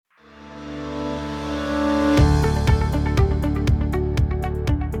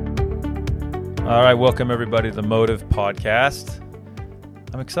All right, welcome everybody to the Motyv podcast.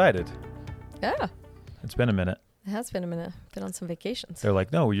 I'm excited. Yeah. It's been a minute. It has been a minute. Been on some vacations. They're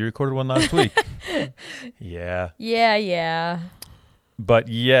like, no, you recorded one last week. Yeah. Yeah. But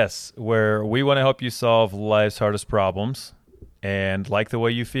yes, where we want to help you solve life's hardest problems and like the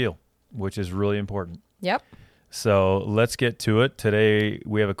way you feel, which is really important. Yep. So let's get to it. Today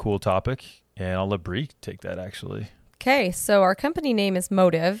we have a cool topic, and I'll let Bree take that actually. Okay, so our company name is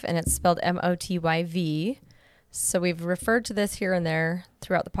Motyv, and it's spelled Motyv. So we've referred to this here and there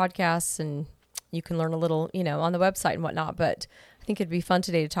throughout the podcasts, and you can learn a little, on the website and whatnot. But I think it'd be fun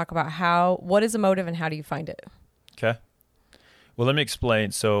today to talk about what is a motive and how do you find it? Okay. Well, let me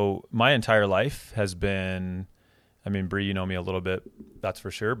explain. So my entire life has been, Bree, you know me a little bit, that's for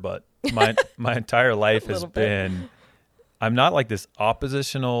sure. But my entire life has been, I'm not like this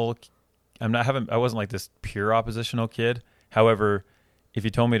oppositional. I wasn't like this pure oppositional kid. However, if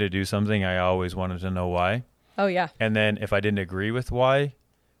you told me to do something, I always wanted to know why. Oh yeah. And then if I didn't agree with why,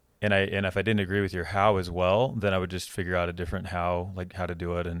 and if I didn't agree with your how as well, then I would just figure out a different how, like how to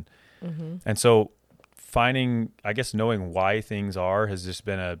do it. And so knowing why things are has just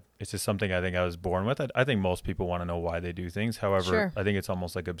been it's just something I think I was born with. I think most people want to know why they do things. However, sure. I think it's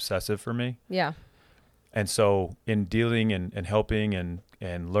almost like obsessive for me. Yeah. And so in dealing and helping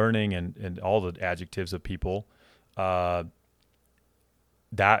and learning and all the adjectives of people, that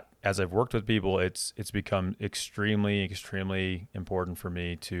as I've worked with people, it's become extremely, extremely important for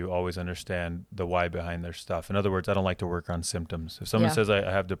me to always understand the why behind their stuff. In other words, I don't like to work on symptoms. If someone says I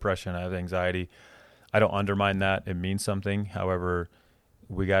have depression, I have anxiety, I don't undermine that. It means something. However,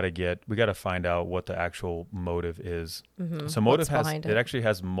 we got to find out what the actual motive is. Mm-hmm. So motive it actually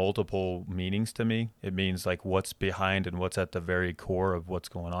has multiple meanings to me. It means like what's behind and what's at the very core of what's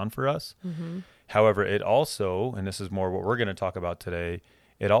going on for us. Mm-hmm. However, it also, and this is more what we're going to talk about today,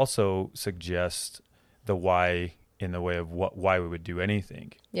 it also suggests the why in the way of why we would do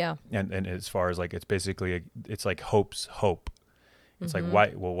anything. Yeah. And as far as like, it's basically, it's like hope's hope. It's like,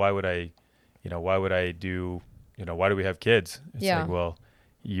 why would I do, why do we have kids? It's like, well,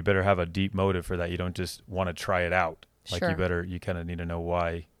 you better have a deep motive for that. You don't just want to try it out. Like you kind of need to know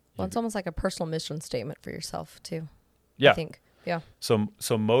why. Well, it's almost like a personal mission statement for yourself too. Yeah. I think. Yeah. So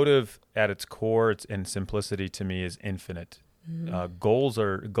motive at its core, in simplicity to me is infinite. Mm-hmm. Goals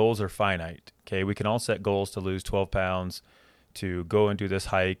are finite. Okay. We can all set goals to lose 12 pounds, to go and do this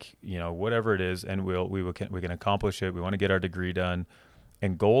hike, whatever it is. And we can accomplish it. We want to get our degree done.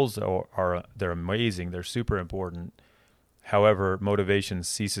 And goals they're amazing. They're super important. However, motivation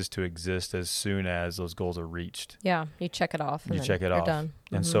ceases to exist as soon as those goals are reached. Yeah, you check it off. You're done.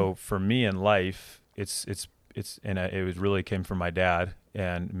 Mm-hmm. And so for me in life, it really came from my dad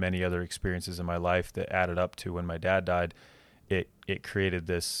and many other experiences in my life that added up to when my dad died. It created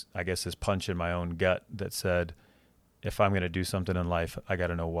this punch in my own gut that said, if I'm going to do something in life, I got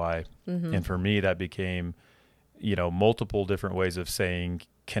to know why. Mm-hmm. And for me, that became, multiple different ways of saying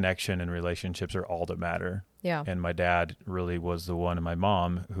connection and relationships are all that matter. Yeah. And my dad really was the one, and my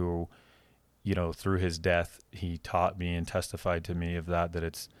mom who, through his death, he taught me and testified to me of that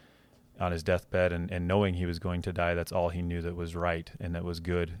it's on his deathbed and knowing he was going to die. That's all he knew that was right and that was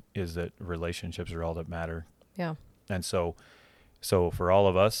good, is that relationships are all that matter. Yeah. And so for all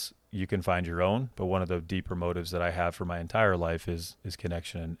of us, you can find your own, but one of the deeper motives that I have for my entire life is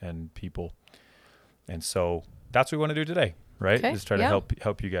connection and people. And so that's what we want to do today, right? Okay. Is try to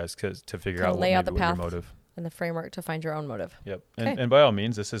help you guys to figure out what your motive and the framework to find your own motive. Yep. And by all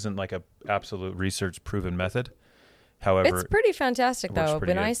means, this isn't like a absolute research proven method. However, it's pretty fantastic though.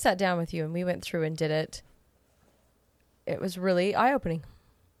 When I sat down with you and we went through and did it, it was really eye-opening.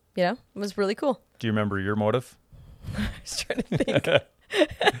 It was really cool. Do you remember your motive? I was trying to think.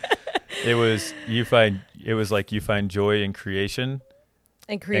 It was you find joy in creation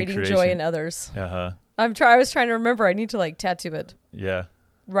and creating joy in others. Uh-huh. I was trying to remember. I need to tattoo it. Yeah.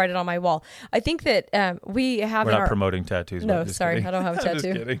 Write it on my wall. I think that we have. We're not promoting tattoos. No, sorry, kidding. I don't have a tattoo.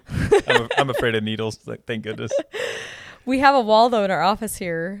 I'm just kidding. I'm afraid of needles. Thank goodness. We have a wall though in our office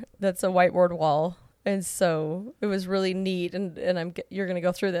here. That's a whiteboard wall, and so it was really neat. And you're going to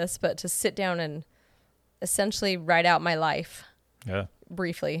go through this, but to sit down and essentially write out my life,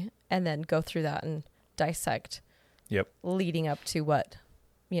 briefly, and then go through that and dissect. Yep. Leading up to what,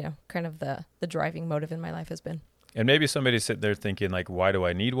 kind of the driving motive in my life has been. And maybe somebody's sitting there thinking like, why do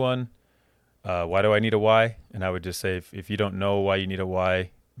I need one? Why do I need a why? And I would just say, if you don't know why you need a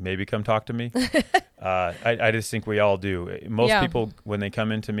why, maybe come talk to me. I just think we all do. Most people, when they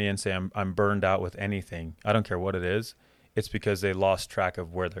come into me and say, I'm burned out with anything, I don't care what it is, it's because they lost track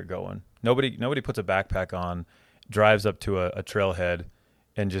of where they're going. Nobody puts a backpack on, drives up to a trailhead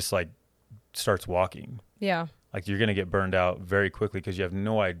and just like starts walking. Yeah. Like you're going to get burned out very quickly because you have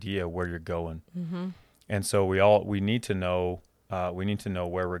no idea where you're going. Mm-hmm. And so we need to know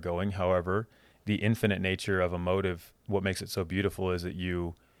where we're going. However, the infinite nature of a motive, what makes it so beautiful is that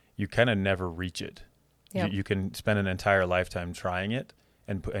you kind of never reach it. Yeah. You can spend an entire lifetime trying it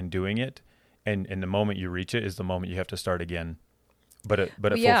and doing it. And the moment you reach it is the moment you have to start again. But it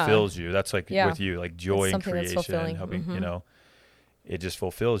fulfills you. That's like with you, like joy and creation and helping, mm-hmm. It just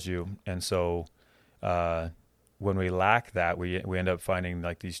fulfills you. And so, when we lack that, we end up finding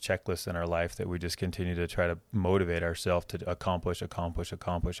like these checklists in our life that we just continue to try to motivate ourselves to accomplish.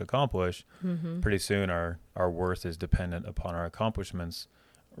 Mm-hmm. Pretty soon our worth is dependent upon our accomplishments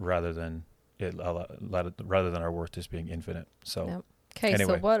rather than our worth just being infinite. So, yep. Okay.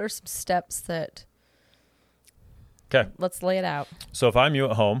 Anyway. So what are some steps that, okay, let's lay it out. So if I'm you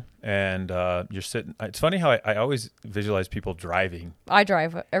at home and you're sitting, it's funny how I always visualize people driving. I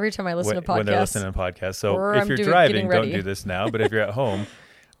drive every time I listen to podcasts. When they're listening to podcasts. So or if I'm you're driving, don't do this now. But if you're at home,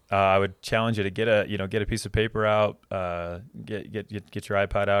 I would challenge you to get a piece of paper out, get your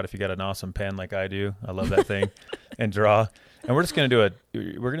iPad out if you got an awesome pen like I do. I love that thing, and draw. And we're just gonna do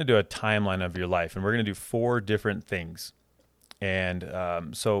a timeline of your life, and we're gonna do 4 different things. And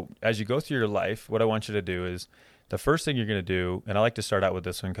so as you go through your life, what I want you to do is the first thing you're going to do, and I like to start out with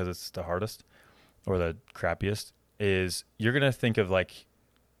this one because it's the hardest or the crappiest, is you're going to think of like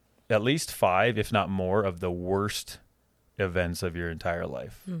at least 5, if not more, of the worst events of your entire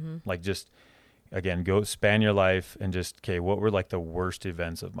life. Mm-hmm. Like just, again, go span your life and just, okay, what were like the worst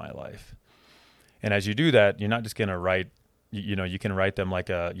events of my life? And as you do that, you're not just going to write, you can write them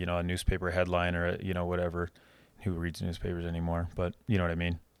like a newspaper headline or whatever. Who reads newspapers anymore? But you know what I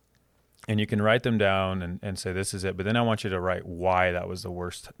mean? And you can write them down and say, this is it. But then I want you to write why that was the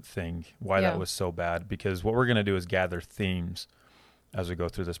worst thing, why that was so bad. Because what we're going to do is gather themes as we go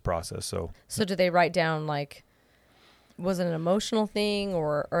through this process. So do they write down like, was it an emotional thing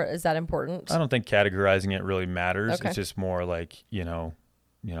or is that important? I don't think categorizing it really matters. Okay. It's just more like,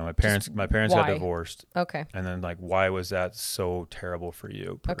 my parents got divorced. Okay. And then like, why was that so terrible for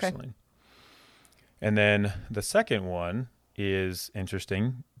you personally? Okay. And then the second one is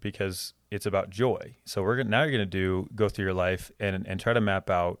interesting because it's about joy. So you're going to go through your life and try to map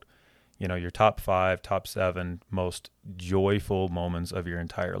out, your top 5, top 7 most joyful moments of your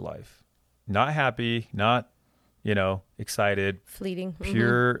entire life. Not happy, not, excited, fleeting,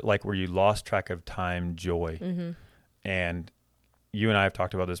 pure, like where you lost track of time, joy. Mm-hmm. And you and I have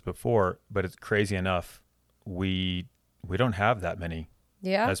talked about this before, but it's crazy enough. We don't have that many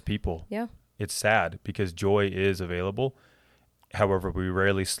as people. Yeah. It's sad because joy is available. However, we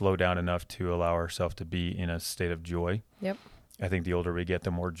rarely slow down enough to allow ourselves to be in a state of joy. Yep. I think the older we get,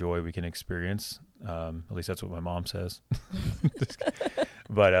 the more joy we can experience. At least that's what my mom says.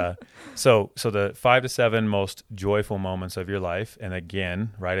 But so the 5 to 7 most joyful moments of your life, and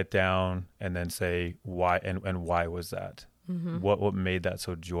again, write it down and then say why and why was that? Mm-hmm. What made that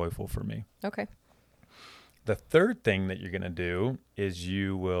so joyful for me? Okay. The third thing that you're going to do is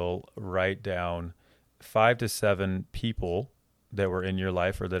you will write down 5 to 7 people that were in your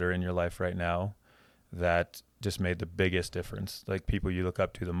life or that are in your life right now that just made the biggest difference. Like people you look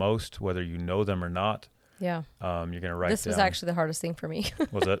up to the most, whether you know them or not. Yeah. You're going to write This was actually the hardest thing for me.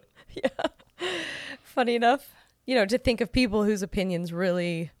 Was it? Yeah. Funny enough, to think of people whose opinions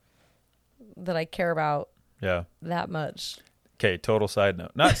really that I care about that much. Okay, total side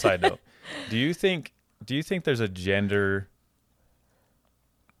note. Not side note. Do you think there's a gender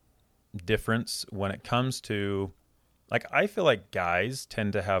difference when it comes to, like, I feel like guys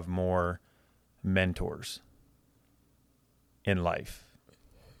tend to have more mentors in life.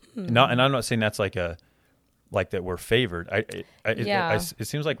 And I'm not saying that's like that we're favored. It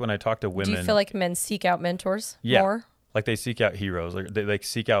seems like when I talk to women, do you feel like men seek out mentors more? Like they seek out heroes. Like they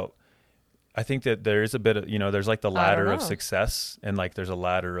seek out. I think that there is a bit of, there's like the ladder of success, and like there's a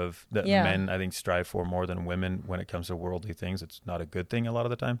ladder of that men, I think, strive for more than women when it comes to worldly things. It's not a good thing a lot of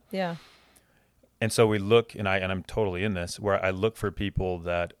the time. Yeah. And so we look, and I'm totally in this, where I look for people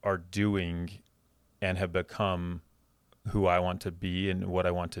that are doing and have become who I want to be and what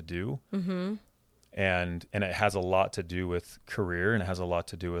I want to do. Mm-hmm. And it has a lot to do with career, and it has a lot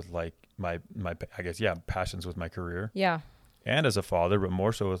to do with like my I guess, passions with my career. Yeah. And as a father, but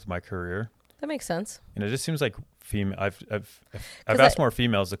more so with my career. That makes sense. And it just seems like I've asked more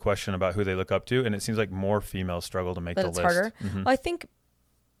females the question about who they look up to, and it seems like more females struggle to make the list. It's harder. Mm-hmm. Well, I think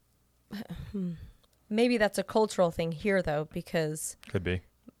maybe that's a cultural thing here, though, because could be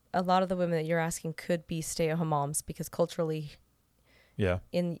a lot of the women that you're asking could be stay-at-home moms, because culturally,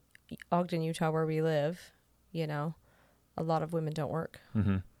 in Ogden, Utah, where we live, a lot of women don't work.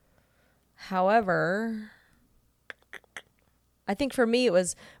 Mm-hmm. However, I think for me, it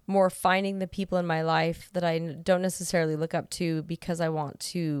was more finding the people in my life that I don't necessarily look up to because I want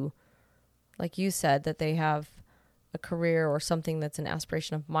to, like you said, that they have a career or something that's an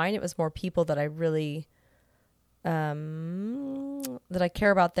aspiration of mine. It was more people that I really, that I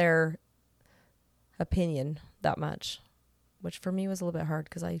care about their opinion that much, which for me was a little bit hard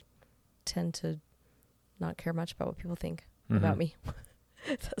because I tend to not care much about what people think about me.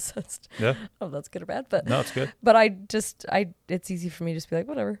 Yeah. Oh, that's good or bad, but no, it's good. But it's easy for me to just be like,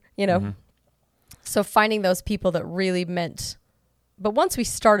 whatever, you know? So finding those people that really meant, but once we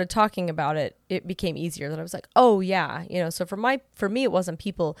started talking about it, it became easier that I was like, oh yeah. You know, so for me, it wasn't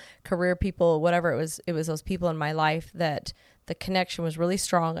people, career people, whatever. It was those people in my life that the connection was really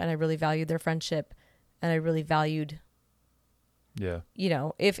strong and I really valued their friendship and I really valued, you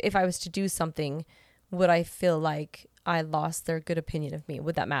know, if I was to do something, would I feel like I lost their good opinion of me?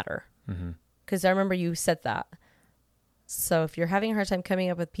 Would that matter? Because I remember you said that. So if you're having a hard time coming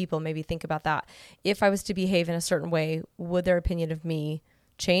up with people, maybe think about that. If I was to behave in a certain way, would their opinion of me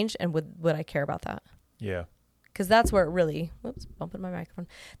change? And would I care about that? Yeah. Because that's where it really, whoops, bumping my microphone.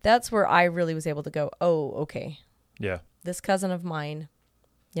 That's where I really was able to go, oh, okay. Yeah. This cousin of mine,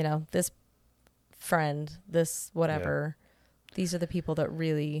 you know, this friend, this whatever, these are the people that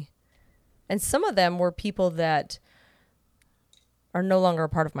really, and some of them were people that are no longer a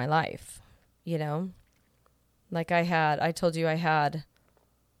part of my life, you know? Like I told you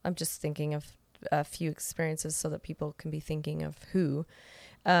I'm just thinking of a few experiences so that people can be thinking of who,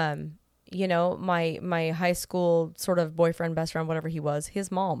 you know, my high school sort of boyfriend, best friend, whatever he was, his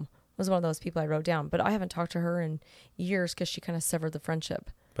mom was one of those people I wrote down, but I haven't talked to her in years because she kind of severed the friendship.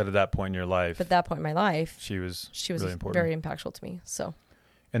 But at that point in your life, she was really important. very impactful to me. So.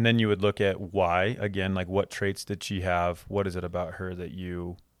 And then you would look at why, again, like what traits did she have? What is it about her that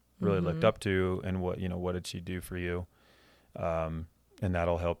you really looked up to, and what did she do for you? And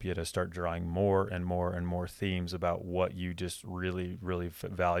that'll help you to start drawing more and more and more themes about what you just really, really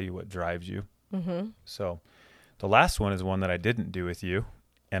value, what drives you. So the last one is one that I didn't do with you,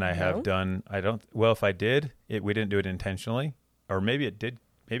 and I have done, if I did, we didn't do it intentionally, or maybe it did,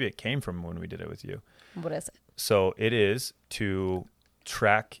 maybe it came from when we did it with you. What is it? So it is to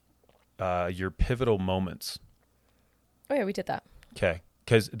track your pivotal moments. Oh yeah, we did that. Okay.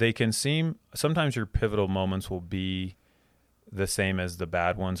 Because they can seem, sometimes your pivotal moments will be the same as the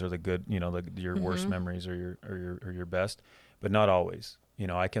bad ones or the good, you know, your worst memories or your best, but not always. You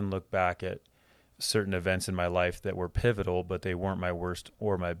know, I can look back at certain events in my life that were pivotal, but they weren't my worst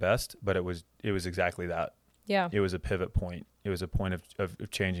or my best, but it was exactly that. Yeah. It was a pivot point. It was a point of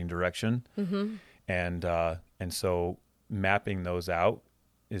changing direction. And so mapping those out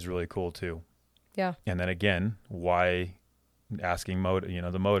is really cool too. Yeah. And then again, why asking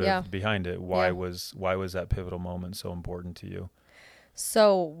the motive behind it. Why was that pivotal moment so important to you?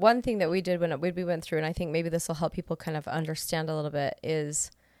 So one thing that we did when we went through, and I think maybe this will help people kind of understand a little bit,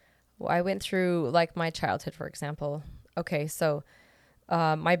 is I went through like my childhood, for example. Okay. So,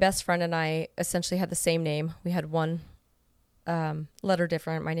 my best friend and I essentially had the same name. We had one, letter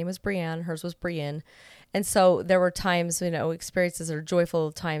different. My name was Brianne. Hers was Brienne. And so there were times, you know, experiences or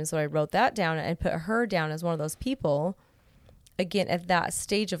joyful times when I wrote that down and put her down as one of those people, again, at that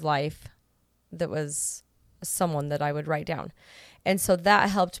stage of life, that was someone that I would write down. And so that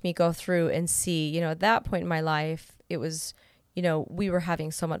helped me go through and see, you know, at that point in my life, it was, you know, we were having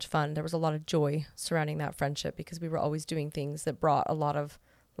so much fun. There was a lot of joy surrounding that friendship because we were always doing things that brought a lot of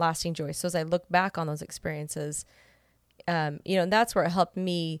lasting joy. So as I look back on those experiences, you know, and that's where it helped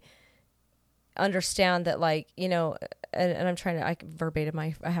me understand that, like, you know, and I'm trying to,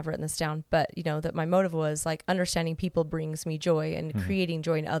 I have written this down, but you know, that my motive was like understanding people brings me joy and creating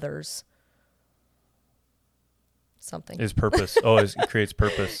joy in others. Something is purpose. It creates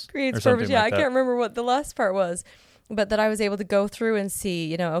purpose. Creates purpose. Yeah. Like I can't remember what the last part was, but that I was able to go through and see,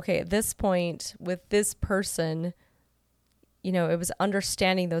 you know, okay, at this point with this person, you know, it was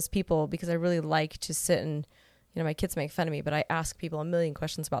understanding those people because I really like to sit and, you know, my kids make fun of me, but I ask people a million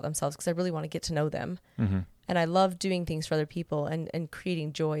questions about themselves because I really want to get to know them. And I love doing things for other people and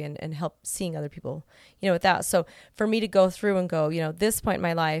creating joy and help seeing other people, you know, with that. So for me to go through and go, you know, this point in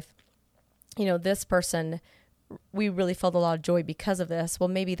my life, you know, this person, we really felt a lot of joy because of this. Well,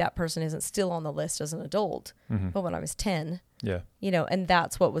 maybe that person isn't still on the list as an adult, but when I was 10, you know, and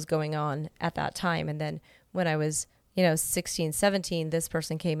that's what was going on at that time. And then when I was, you know, 16, 17, this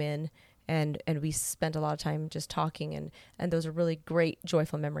person came in and we spent a lot of time just talking and those are really great,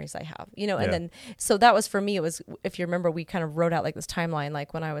 joyful memories I have, you know, and then, so that was for me, it was, if you remember, we kind of wrote out like this timeline,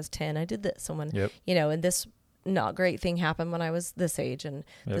 like when I was 10, I did this, and when, you know, and this not great thing happened when I was this age, and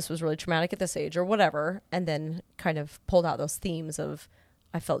this was really traumatic at this age, or whatever. And then kind of pulled out those themes of,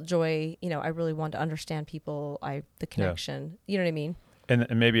 I felt joy, I really wanted to understand people, the connection, you know what I mean? And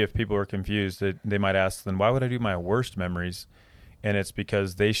maybe if people are confused, they might ask, then why would I do my worst memories? And it's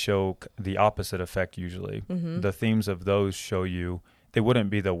because they show the opposite effect usually. Mm-hmm. The themes of those show you, they wouldn't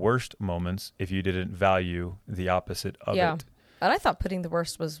be the worst moments if you didn't value the opposite of it. And I thought putting the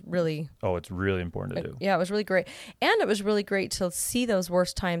worst was really... Oh, it's really important to do. Yeah, it was really great. And it was really great to see those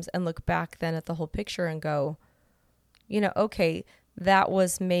worst times and look back then at the whole picture and go, okay, that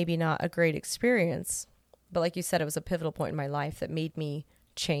was maybe not a great experience. But like you said, it was a pivotal point in my life that made me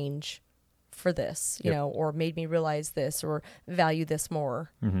change for this, or made me realize this or value this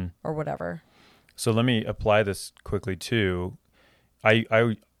more or whatever. So let me apply this quickly too.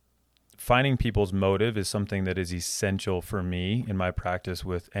 I finding people's motive is something that is essential for me in my practice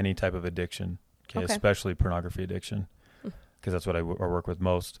with any type of addiction, okay. Especially pornography addiction, because that's what I work with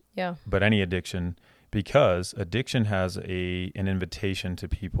most. Yeah. But any addiction, because addiction has an invitation to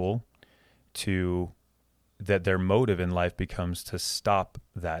people that their motive in life becomes to stop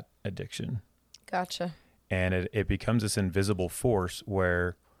that addiction. Gotcha. And it becomes this invisible force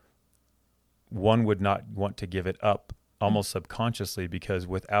where one would not want to give it up almost subconsciously, because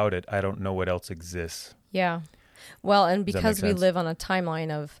without it, I don't know what else exists. Yeah. Well, and because we live on a timeline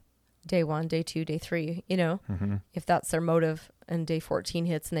of day 1, day 2, day 3, if that's their motive and day 14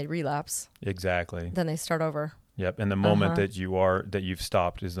 hits and they relapse. Exactly. Then they start over. Yep. And the moment that you've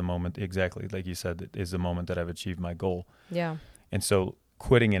stopped is the moment, exactly like you said, that is the moment that I've achieved my goal. Yeah. And so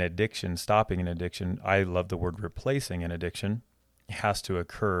quitting an addiction, stopping an addiction, I love the word replacing an addiction, has to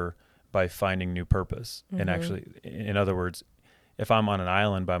occur by finding new purpose. And actually, in other words, if I'm on an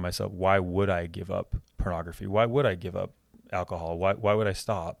island by myself, why would I give up pornography? Why would I give up alcohol? Why would I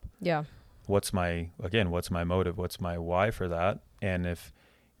stop? Yeah. What's my motive? What's my why for that? And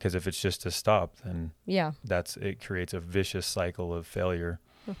because if it's just to stop, then it creates a vicious cycle of failure.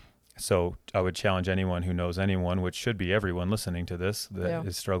 So I would challenge anyone who knows anyone, which should be everyone listening to this, that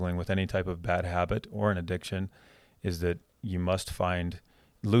is struggling with any type of bad habit or an addiction, is that you must find...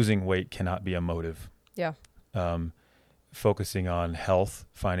 Losing weight cannot be a motive. Yeah. Focusing on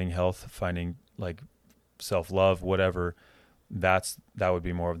finding like self-love, whatever, that would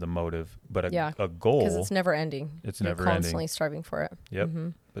be more of the motive. But a goal... Because it's never ending. You're constantly striving for it. Yep. Mm-hmm.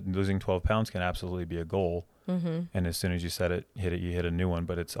 But losing 12 pounds can absolutely be a goal. Mm-hmm. And as soon as you hit it, you hit a new one,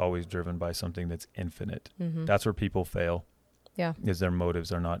 but it's always driven by something that's infinite. Mm-hmm. That's where people fail. Yeah. Is their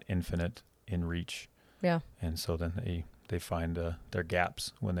motives are not infinite in reach. Yeah. And so then they find their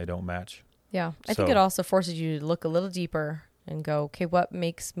gaps when they don't match. Yeah. I think it also forces you to look a little deeper and go, okay, what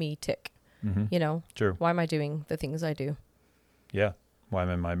makes me tick? Mm-hmm. Sure. Why am I doing the things I do? Yeah. Why am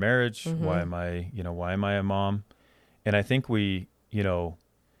I in my marriage? Mm-hmm. Why am I a mom? And I think there's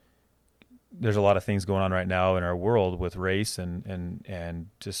a lot of things going on right now in our world with race and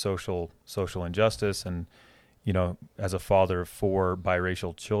just social injustice. And, as a father of 4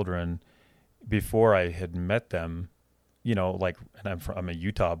 biracial children, before I had met them, and I'm a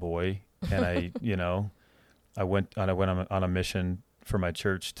Utah boy, and I went on a mission for my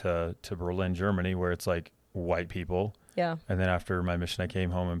church to Berlin, Germany, where it's like white people. Yeah. And then after my mission, I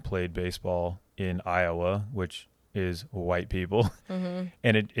came home and played baseball in Iowa, which is white people. Mm-hmm.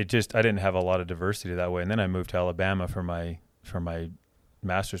 And it just, I didn't have a lot of diversity that way. And then I moved to Alabama for my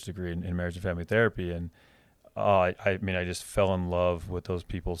master's degree in marriage and family therapy. And I just fell in love with those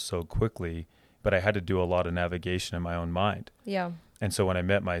people so quickly. But I had to do a lot of navigation in my own mind. Yeah. And so when I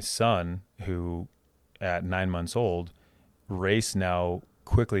met my son, who at 9 months old, race now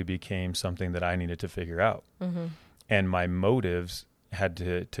quickly became something that I needed to figure out. Mm-hmm. And my motives had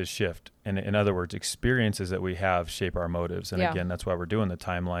to shift. And in other words, experiences that we have shape our motives. And again, that's why we're doing the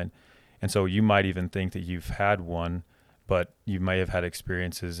timeline. And so you might even think that you've had one, but you may have had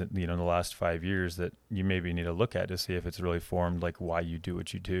experiences, in the last 5 years that you maybe need to look at to see if it's really formed, like why you do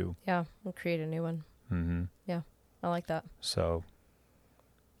what you do. Yeah, we'll create a new one. Mm-hmm. Yeah, I like that. So,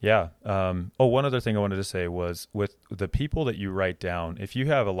 yeah. One other thing I wanted to say was with the people that you write down, if you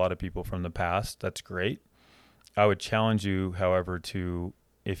have a lot of people from the past, that's great. I would challenge you, however,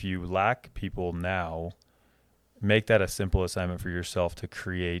 if you lack people now, make that a simple assignment for yourself to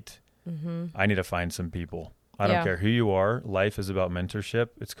create. Mm-hmm. I need to find some people. I don't care who you are. Life is about mentorship.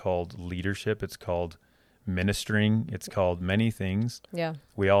 It's called leadership. It's called ministering. It's called many things. Yeah.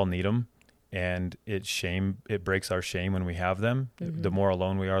 We all need them. And it breaks our shame when we have them. Mm-hmm. The more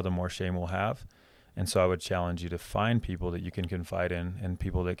alone we are, the more shame we'll have. And so I would challenge you to find people that you can confide in and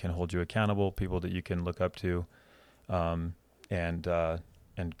people that can hold you accountable, people that you can look up to, and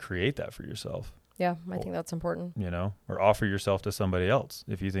create that for yourself. Yeah, I think that's important. You know, or offer yourself to somebody else.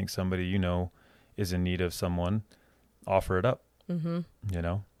 If you think somebody you know is in need of someone, offer it up. You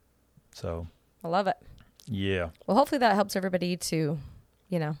know, so. I love it. Yeah. Well, hopefully that helps everybody to,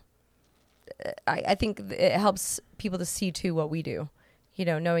 you know, I think it helps people to see too what we do, you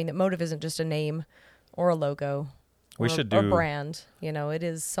know, knowing that Motyv isn't just a name or a logo or a brand, you know, it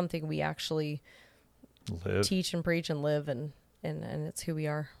is something we actually teach and preach and live and it's who we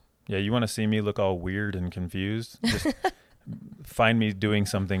are. Yeah. You want to see me look all weird and confused? Just find me doing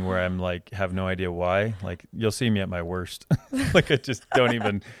something where I'm like, have no idea why. Like you'll see me at my worst. Like I just don't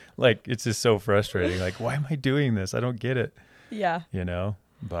even like, it's just so frustrating. Like, why am I doing this? I don't get it. Yeah. You know,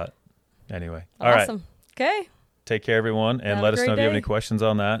 but anyway. Awesome. All right. Okay. Take care, everyone. And let us know if you have any questions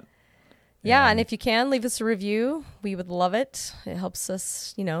on that. Yeah. And if you can, leave us a review. We would love it. It helps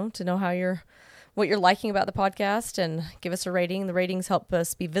us, you know, to know what you're liking about the podcast, and give us a rating. The ratings help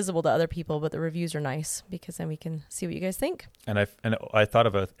us be visible to other people, but the reviews are nice because then we can see what you guys think. And I thought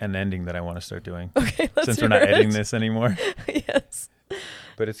of an ending that I want to start doing. Okay, since we're not editing this anymore. Yes.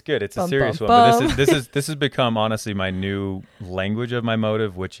 But it's good. It's a serious one. But this has become honestly my new language of my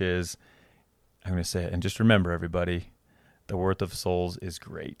Motyv, which is, I'm going to say it, and just remember, everybody, the worth of souls is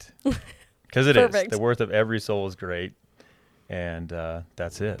great. Because it is. The worth of every soul is great. And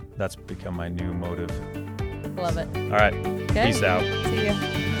that's it. That's become my new Motyv. Love it. All right. Okay. Peace out. See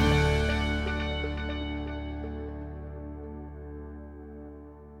ya.